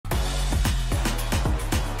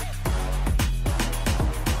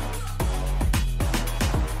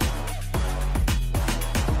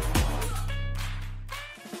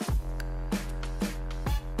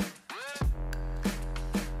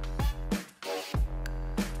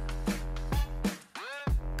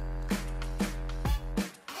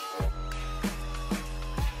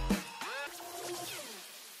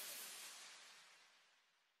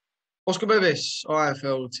Oscar Bevis,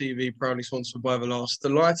 IFL TV, proudly sponsored by Everlast.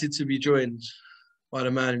 Delighted to be joined by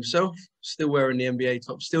the man himself, still wearing the NBA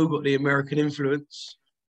top, still got the American influence,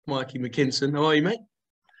 Mikey Mckinson. How are you, mate?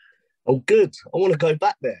 I'm good. I want to go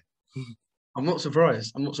back there. I'm not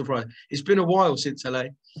surprised. It's been a while since LA.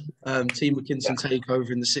 Team Yeah. McKinson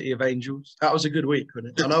takeover in the City of Angels. That was a good week,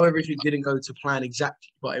 wasn't it? I know everything didn't go to plan exactly,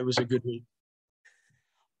 but it was a good week.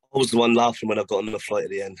 I was the one laughing when I got on the flight at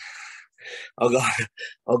the end. I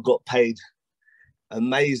got paid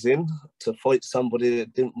amazing to fight somebody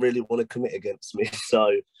that didn't really want to commit against me.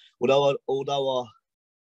 So although I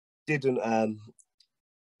didn't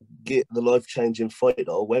get the life-changing fight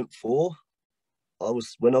that I went for,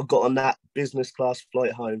 when I got on that business class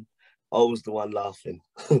flight home, I was the one laughing.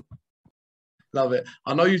 Love it.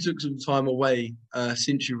 I know you took some time away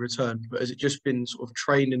since you returned, but has it just been sort of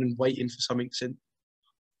training and waiting for something since?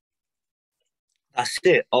 That's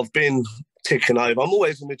it. I've been ticking over. I'm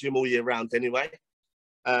always in the gym all year round anyway.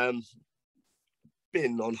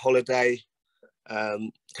 Been on holiday,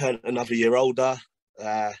 turned another year older,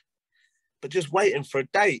 but just waiting for a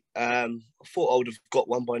date. I thought I would have got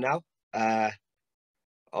one by now.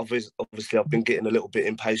 Obviously, I've been getting a little bit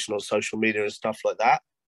impatient on social media and stuff like that.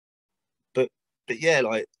 But yeah,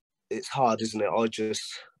 like, it's hard, isn't it? I just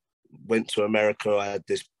went to America. I had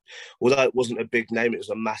this, although it wasn't a big name, it was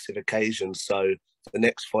a massive occasion. So the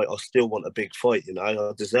next fight, I still want a big fight, you know,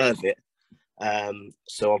 I deserve it.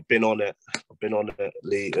 So I've been on it.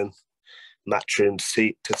 Lee, and matching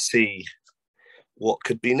to see what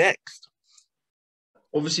could be next.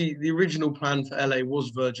 Obviously, the original plan for LA was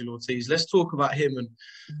Virgil Ortiz. Let's talk about him.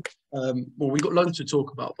 And we got loads to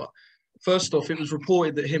talk about. But first off, it was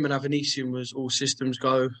reported that him and Avanesian was all systems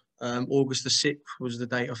go. August the 6th was the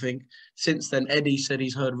date, I think. Since then, Eddie said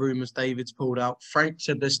he's heard rumours David's pulled out. Frank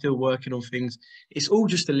said they're still working on things. It's all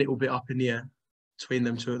just a little bit up in the air between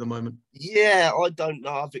them two at the moment. Yeah, I don't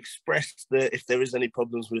know. I've expressed that if there is any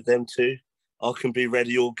problems with them two, I can be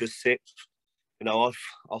ready August 6th. You know,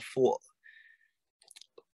 I thought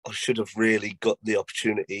I should have really got the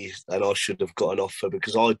opportunity and I should have got an offer,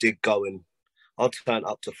 because I did go and I turned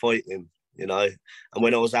up to fight him, you know. And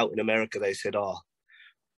when I was out in America, they said,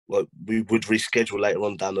 well, we would reschedule later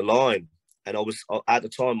on down the line. And at the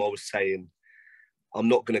time I was saying, I'm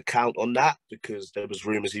not going to count on that, because there was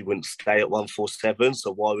rumours he wouldn't stay at 147.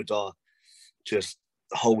 So why would I just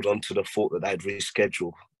hold on to the thought that they'd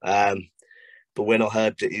reschedule? But when I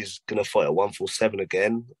heard that he's going to fight at 147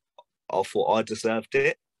 again, I thought I deserved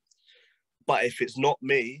it. But if it's not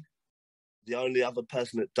me, the only other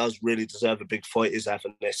person that does really deserve a big fight is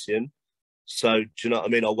Avanesian. So, do you know what I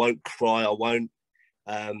mean? I won't cry. I won't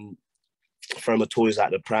throw my toys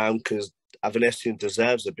out the pram, because Avanesian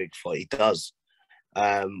deserves a big fight. He does.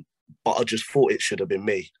 But I just thought it should have been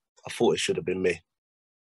me.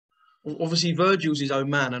 Obviously, Virgil's his own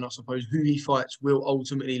man, and I suppose who he fights will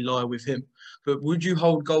ultimately lie with him. But would you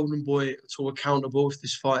hold Golden Boy accountable if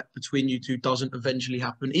this fight between you two doesn't eventually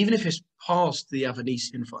happen, even if it's past the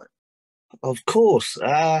Avanesian fight? Of course.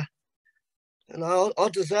 And I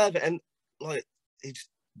deserve it. And like,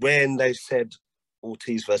 when they said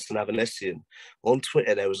Ortiz versus Avanesian, on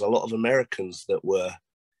Twitter, there was a lot of Americans that were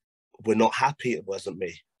not happy it wasn't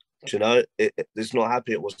me. Do you know? It's not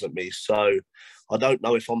happy it wasn't me. So I don't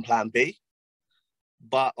know if I'm plan B,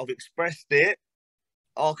 but I've expressed it.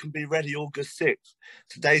 I can be ready August 6th.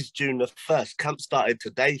 Today's June the 1st. Camp started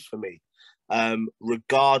today for me,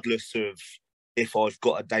 regardless of if I've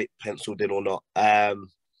got a date penciled in or not.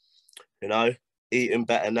 You know, eating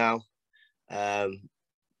better now,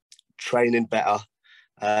 training better.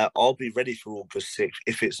 I'll be ready for August 6th.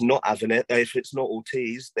 If it's not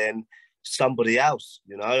Ortiz, then somebody else.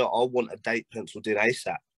 You know, I want a date penciled in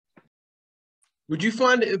ASAP. Would you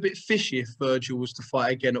find it a bit fishy if Virgil was to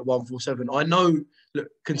fight again at 147? I know, look,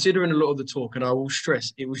 considering a lot of the talk, and I will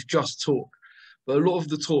stress it was just talk, but a lot of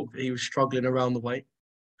the talk that he was struggling around the weight.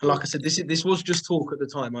 And like I said, this was just talk at the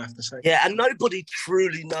time, I have to say. Yeah, and nobody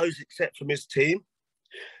truly knows except from his team.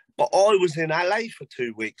 But I was in LA for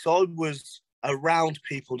 2 weeks. I was around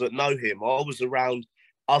people that know him. I was around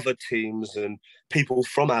other teams and people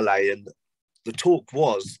from LA, and the talk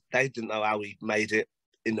was they didn't know how he made it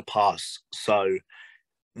in the past, so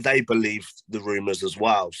they believed the rumours as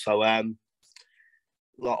well. So like,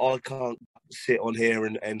 I can't sit on here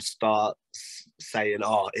and start saying,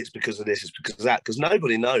 it's because of this, it's because of that, because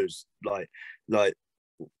nobody knows like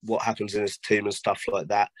what happens in his team and stuff like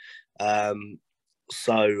that.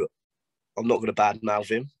 So I'm not going to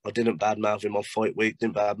badmouth him. I didn't badmouth him on fight week,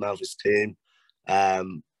 didn't badmouth his team.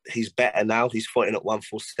 He's better now. He's fighting at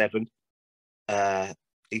 147.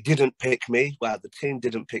 He didn't pick me. Well, the team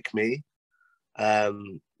didn't pick me.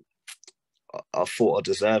 I thought I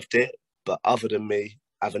deserved it. But other than me,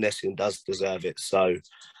 Avanesian does deserve it. So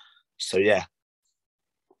yeah.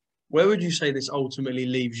 Where would you say this ultimately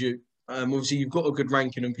leaves you? Obviously, you've got a good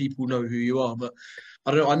ranking and people know who you are, but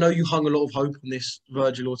I don't know. I know you hung a lot of hope on this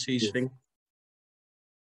Virgil Ortiz thing.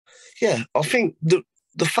 Yeah, I think the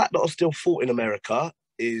fact that I still fought in America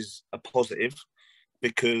is a positive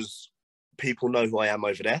because people know who I am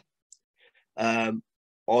over there.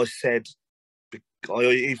 I said, I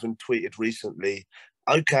even tweeted recently,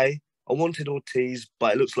 okay, I wanted Ortiz,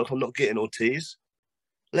 but it looks like I'm not getting Ortiz.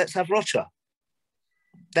 Let's have Rocha.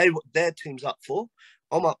 Their team's up for.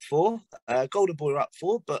 I'm up for. Golden Boy are up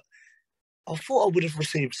for. But I thought I would have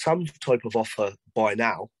received some type of offer by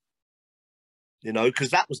now. You know, because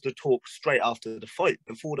that was the talk straight after the fight.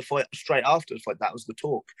 Before the fight, straight after the fight, that was the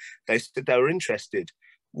talk. They said they were interested.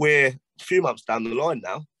 We're a few months down the line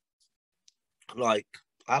now. Like,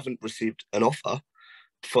 I haven't received an offer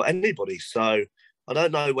for anybody. So I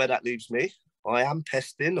don't know where that leaves me. I am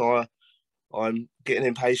pesting or I'm getting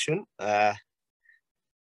impatient. But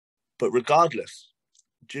regardless,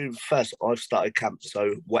 June 1st, I've started camp.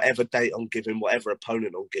 So whatever date I'm giving, whatever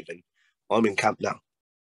opponent I'm giving, I'm in camp now.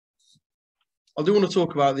 I do want to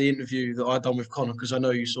talk about the interview that I done with Conor because I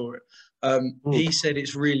know you saw it. He said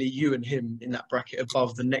it's really you and him in that bracket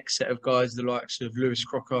above the next set of guys, the likes of Lewis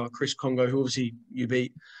Crocker, Chris Congo, who obviously you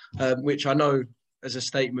beat, which I know as a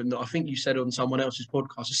statement that I think you said on someone else's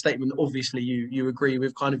podcast, a statement that obviously you agree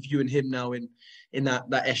with, kind of you and him now in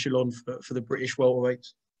that echelon for the British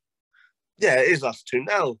welterweights. Yeah, it is us two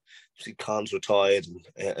now. Obviously, Khan's retired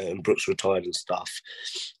and Brooks retired and stuff.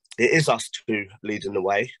 It is us two leading the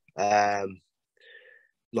way.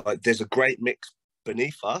 Like, there's a great mix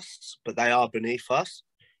beneath us, but they are beneath us.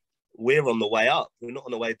 We're on the way up. We're not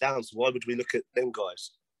on the way down. So why would we look at them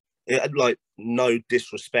guys? Like, no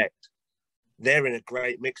disrespect. They're in a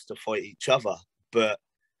great mix to fight each other, but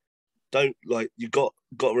you got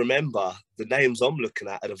to remember the names I'm looking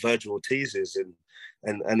at are the Virgil Ortizes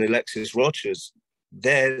and Alexis Rochers.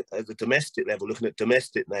 They're at the domestic level, looking at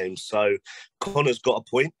domestic names. So Conor's got a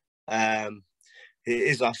point. It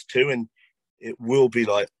is us two, and it will be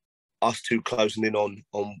like us two closing in on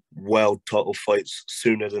world title fights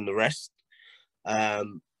sooner than the rest.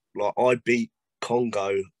 Like, I beat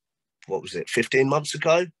Congo, 15 months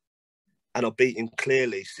ago? And I beat him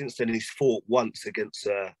clearly. Since then, he's fought once against,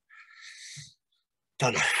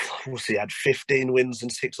 don't know, he had 15 wins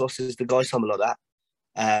and 6 losses, the guy, something like that.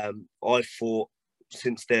 I fought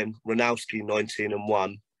since then, Ranowski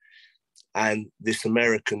 19-1, and this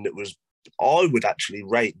American that was, I would actually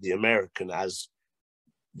rate the American as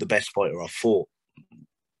the best fighter I fought.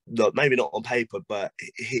 Maybe not on paper, but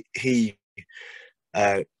he gave me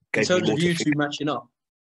in terms more of you two matching up.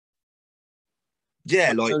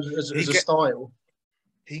 Yeah, like as a style.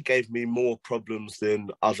 He gave me more problems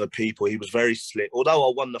than other people. He was very slick. Although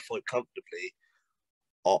I won the fight comfortably,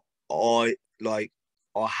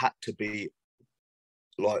 I had to be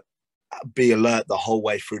alert the whole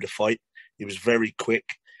way through the fight. He was very quick.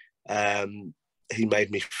 He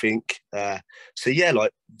made me think. So yeah,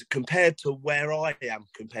 like, compared to where I am,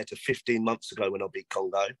 compared to 15 months ago when I beat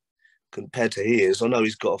Congo, compared to he is, I know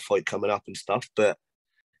he's got a fight coming up and stuff, but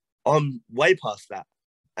I'm way past that.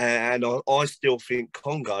 And I still think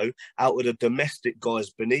Congo, out of the domestic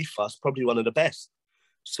guys beneath us, probably one of the best.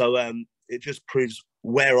 So it just proves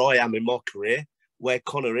where I am in my career, where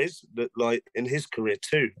Conor is, that, like, in his career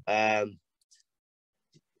too.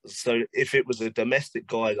 So if it was a domestic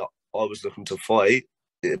guy that I was looking to fight,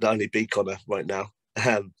 it'd only be Conor right now.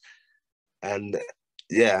 And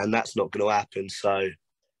that's not going to happen. So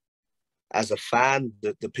as a fan,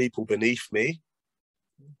 the people beneath me,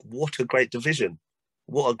 what a great division.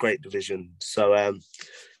 What a great division. So,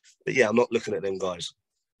 but yeah, I'm not looking at them guys.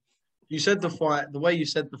 You said the way you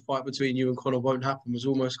said the fight between you and Conor won't happen was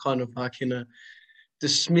almost kind of like in a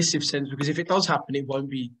dismissive sense, because if it does happen, it won't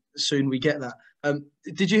be soon. We get that.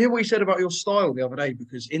 Did you hear what he said about your style the other day?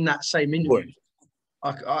 Because in that same interview,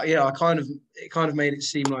 it kind of made it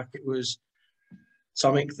seem like it was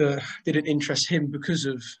something that didn't interest him because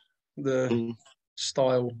of the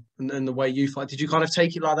style and the way you fight. Did you kind of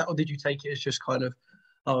take it like that, or did you take it as just kind of,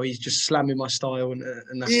 oh, he's just slamming my style and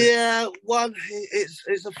that's it? Yeah,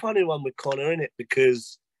 it's a funny one with Conor, isn't it?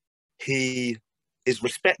 Because he is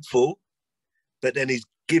respectful, but then he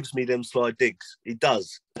gives me them sly digs. He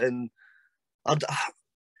does. And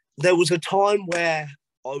there was a time where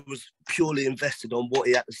I was purely invested on what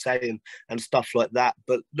he had to say and stuff like that.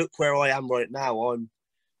 But look where I am right now. I'm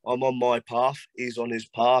on my path. He's on his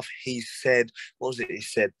path. He said, what was it? He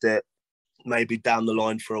said that maybe down the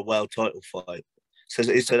line for a world title fight.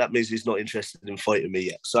 So that means he's not interested in fighting me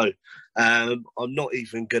yet. So I'm not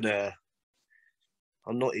even gonna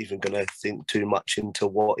think too much into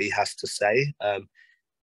what he has to say.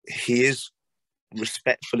 He is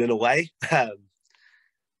respectful in a way.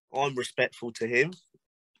 I'm respectful to him.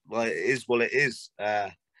 Like, it is what it is.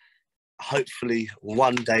 Hopefully,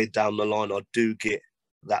 one day down the line, I do get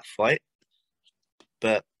that fight.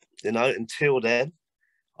 But, you know, until then,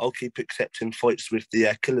 I'll keep accepting fights with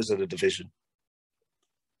the killers of the division.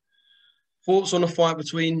 Thoughts on a fight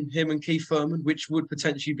between him and Keith Thurman, which would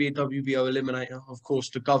potentially be a WBO eliminator? Of course,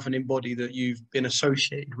 the governing body that you've been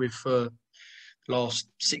associated with for the last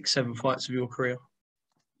 6-7 fights of your career.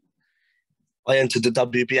 I entered the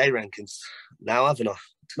WBA rankings now, haven't I?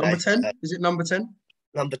 Today. Number 10? Is it number 10?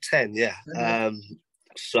 Number 10, yeah.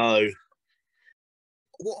 So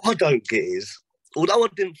what I don't get is, although I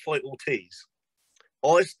didn't fight Ortiz,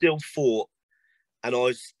 I still fought, and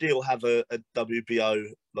I still have a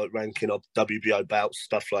WBO like ranking of WBO bouts,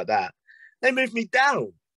 stuff like that. They moved me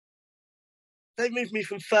down. They moved me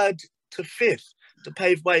from 3rd to 5th to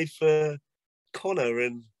pave way for Conor,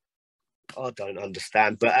 and I don't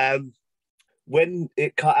understand. But when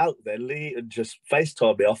it cut out, then Lee had just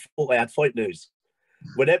FaceTimed me. I thought I had fight news.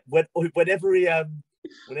 Whenever he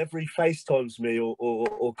FaceTimes me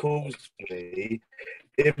or calls me,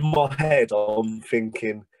 in my head I'm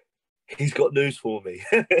thinking he's got news for me.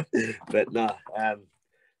 But no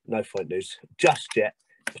fight news just yet.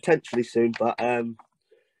 Potentially soon, but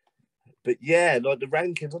yeah, like the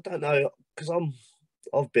rankings, I don't know, because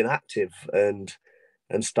I've been active and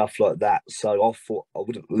stuff like that. So I thought I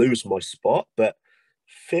wouldn't lose my spot, but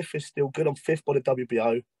 5th is still good. I'm 5th by the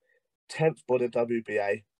WBO, 10th by the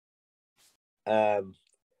WBA.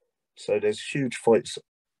 So there's huge fights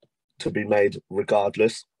to be made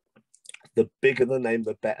regardless. The bigger the name,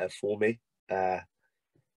 the better for me.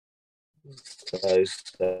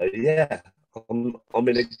 So yeah, I'm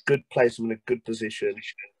in a good place. I'm in a good position.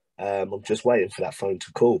 I'm just waiting for that phone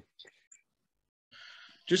to call.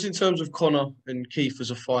 Just in terms of Conor and Keith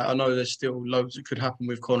as a fight, I know there's still loads that could happen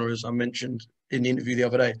with Conor, as I mentioned in the interview the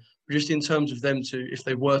other day. But just in terms of them two, if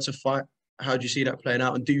they were to fight, how do you see that playing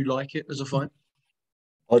out? And do you like it as a fight?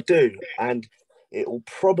 I do. And it will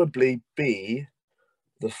probably be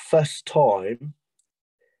the first time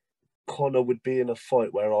Conor would be in a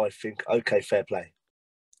fight where I think, okay, fair play.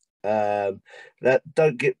 That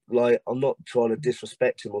don't get, like, I'm not trying to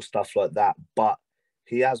disrespect him or stuff like that, but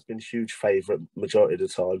he has been huge favourite majority of the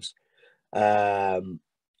times. And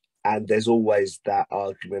there's always that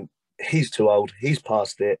argument. He's too old. He's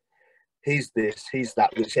past it. He's this, he's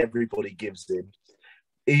that, which everybody gives him,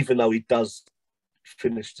 even though he does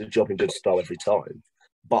finish the job in good style every time.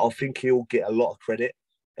 But I think he'll get a lot of credit,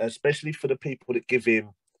 especially for the people that give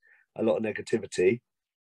him a lot of negativity.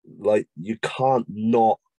 Like, you can't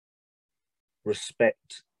not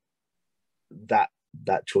respect that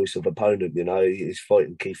choice of opponent. You know, he's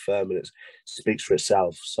fighting Keith Thurman. It speaks for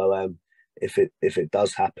itself. So if it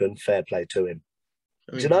does happen, fair play to him.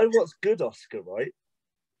 Do you know what's good, Oscar? Right,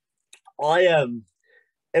 I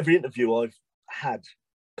every interview I've had,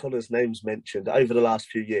 Conor's name's mentioned over the last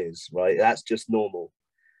few years. Right, that's just normal.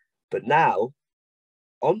 But now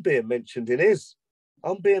I'm being mentioned in his.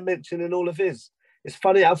 I'm being mentioned in all of his. It's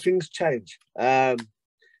funny how things change. So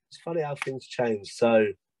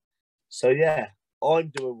yeah,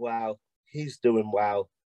 I'm doing well. He's doing well.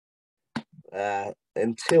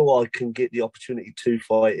 Until I can get the opportunity to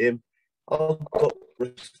fight him, I've got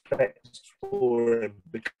respect for him,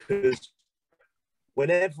 because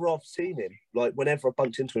whenever I've seen him, like whenever I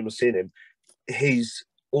bumped into him and seen him, he's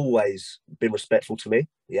always been respectful to me.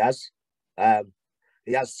 He has.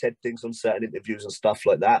 He has said things on certain interviews and stuff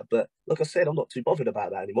like that. But like I said, I'm not too bothered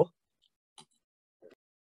about that anymore.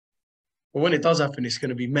 Well, when it does happen, it's going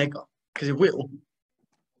to be mega, because it will.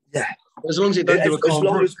 Yeah. As long as it don't do a calm As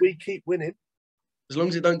long Brook. as we keep winning. As long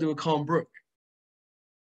as it don't do a calm Brook.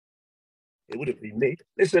 It wouldn't be me.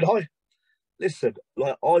 Listen,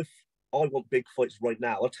 like I want big fights right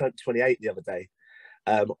now. I turned 28 the other day.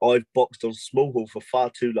 I've boxed on small hall for far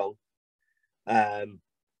too long.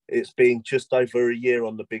 It's been just over a year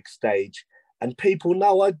on the big stage, and people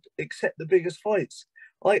know I accept the biggest fights.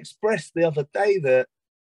 I expressed the other day that,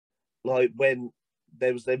 like, when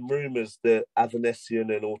there was them rumours that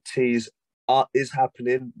Avanesian and Ortiz is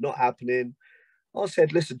happening, not happening, I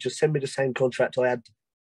said, listen, just send me the same contract I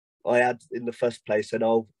had in the first place, and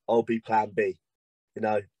I'll be plan B. You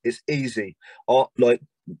know, it's easy.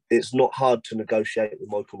 It's not hard to negotiate with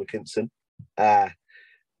Mikey Mckinson,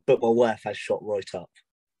 but my worth has shot right up.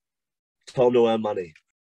 Time to earn money.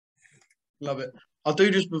 Love it. I'll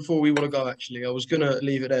do just before we want to go, actually. I was going to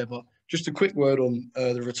leave it there, but just a quick word on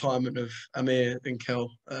the retirement of Amir and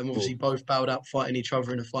Kel. Obviously, both bowed out fighting each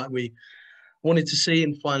other in a fight we wanted to see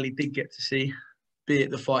and finally did get to see, be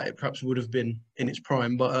it the fight it perhaps would have been in its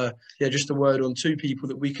prime. But yeah, just a word on two people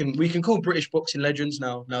that we can call British boxing legends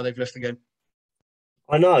now they've left the game.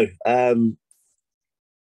 I know.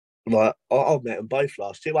 Like I met them both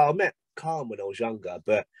last year. Well, I met Khan when I was younger,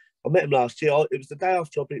 but I met him last year. It was the day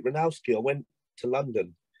after I beat Ranowski. I went to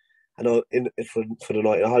London and for the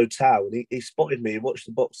night in a hotel, and he spotted me. He watched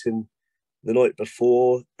the boxing the night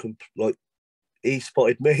before. Like he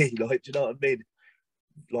spotted me. Like, do you know what I mean?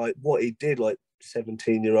 Like what he did. Like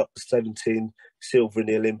 17 silver in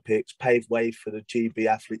the Olympics, paved way for the GB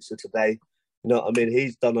athletes of today. You know what I mean?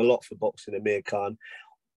 He's done a lot for boxing, Amir Khan.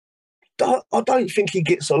 I don't think he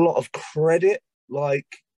gets a lot of credit like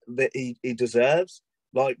that he deserves.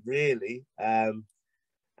 Like really, and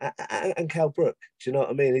Cal Brook. Do you know what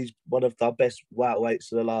I mean? He's one of the best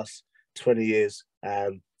welterweights of the last 20 years.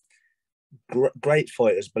 Great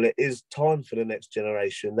fighters, but it is time for the next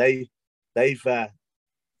generation. They've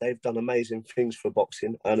done amazing things for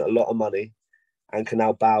boxing, earned a lot of money, and can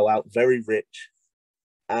now bow out very rich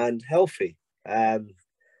and healthy.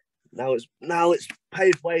 Now it's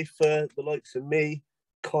paved way for the likes of me,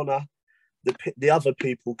 Conor, the other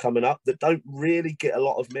people coming up that don't really get a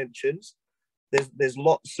lot of mentions. There's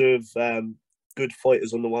lots of good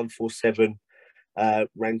fighters on the 147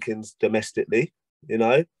 rankings domestically. You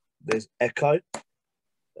know, there's Echo,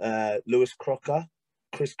 Lewis Crocker,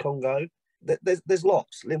 Chris Congo. There's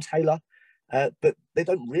lots, Lim Taylor, but they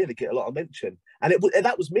don't really get a lot of mention. And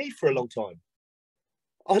that was me for a long time.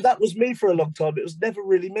 That was me for a long time. It was never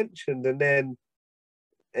really mentioned, and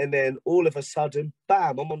then all of a sudden,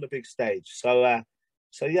 bam! I'm on the big stage. So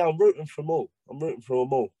yeah, I'm rooting for them all.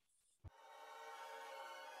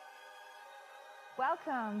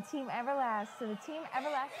 Welcome, Team Everlast, to the Team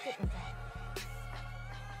Everlast Fitness app.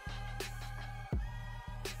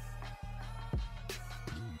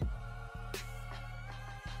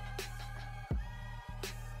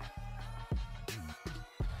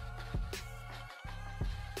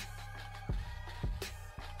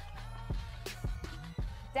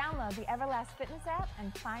 Download the Everlast Fitness app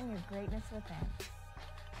and find your greatness within.